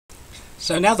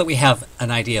So now that we have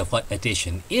an idea of what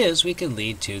addition is, we can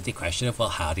lead to the question of, well,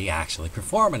 how do you actually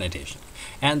perform an addition?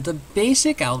 And the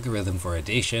basic algorithm for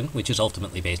addition, which is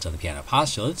ultimately based on the Peano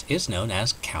postulates, is known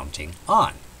as counting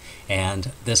on.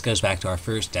 And this goes back to our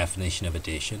first definition of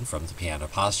addition from the Peano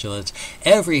postulates.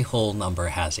 Every whole number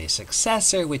has a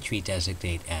successor, which we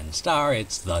designate n star.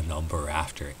 It's the number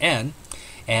after n.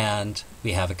 And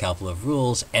we have a couple of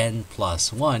rules. N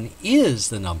plus 1 is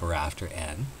the number after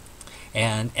n.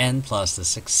 And n plus the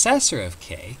successor of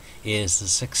k is the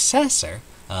successor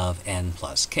of n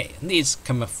plus k. And these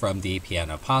come from the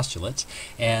Peano postulates,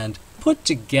 and put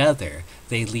together,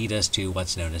 they lead us to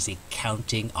what's known as the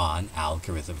counting on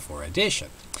algorithm for addition,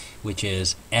 which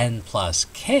is n plus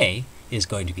k is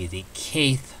going to be the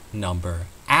kth number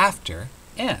after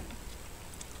n.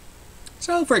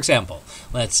 So, for example,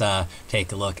 let's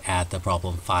take a look at the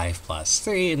problem 5 plus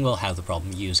 3, and we'll have the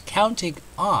problem use counting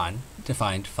on to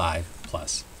find 5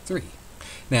 plus 3.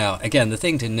 Now, again, the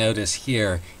thing to notice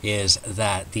here is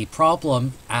that the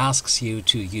problem asks you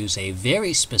to use a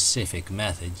very specific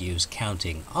method, use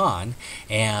counting on,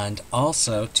 and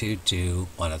also to do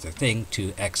one other thing,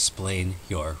 to explain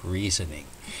your reasoning.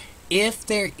 If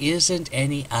there isn't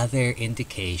any other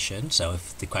indication, so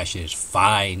if the question is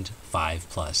find 5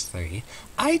 plus 3,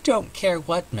 I don't care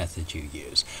what method you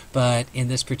use. But in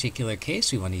this particular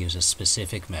case, we want to use a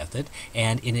specific method.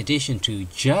 And in addition to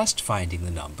just finding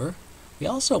the number, we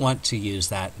also want to use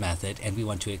that method, and we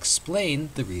want to explain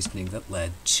the reasoning that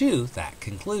led to that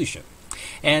conclusion.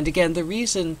 And again, the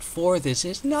reason for this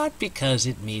is not because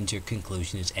it means your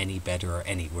conclusion is any better or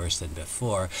any worse than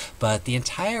before, but the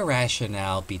entire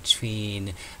rationale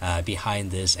behind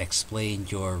this explain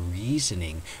your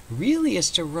reasoning really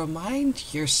is to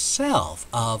remind yourself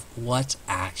of what's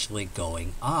actually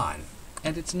going on.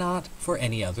 And it's not for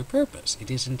any other purpose. It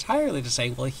is entirely to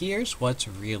say, well, here's what's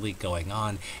really going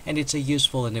on, and it's a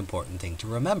useful and important thing to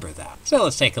remember that. So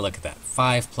let's take a look at that.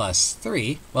 5 plus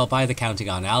 3, well, by the counting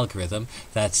on algorithm,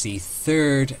 that's the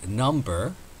third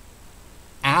number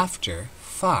after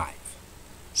 5.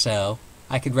 So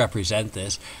I could represent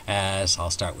this as, I'll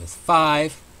start with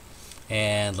 5,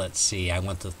 and let's see, I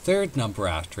want the third number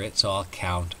after it, so I'll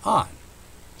count on.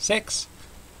 6,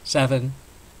 7,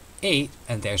 8,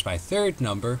 and there's my third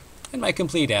number, and my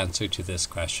complete answer to this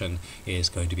question is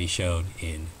going to be shown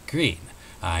in green.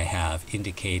 I have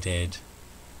indicated,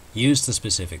 used the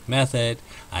specific method,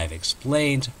 I've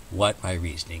explained what my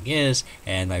reasoning is,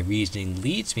 and my reasoning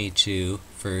leads me to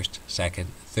first, second,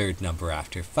 third number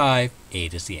after 5.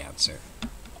 8 is the answer.